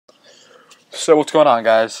So what's going on,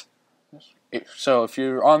 guys? So if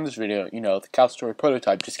you're on this video, you know the Catle story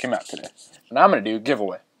prototype just came out today, and I'm gonna do a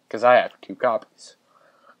giveaway because I have 2 copies.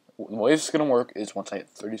 The way this is gonna work is once I hit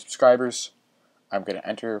 30 subscribers, I'm gonna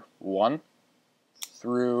enter 1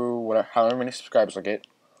 through however many subscribers I get,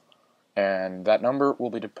 and that number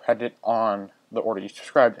will be dependent on the order you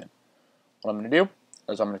subscribed in. What I'm gonna do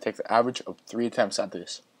is I'm gonna take the average of 3 attempts at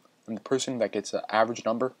this, and the person that gets the average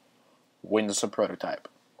number wins the prototype.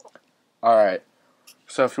 Alright,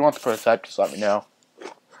 so if you want the prototype, just let me know.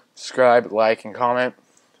 Subscribe, like, and comment.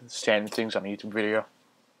 Standard things on a YouTube video.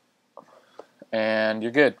 And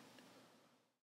you're good.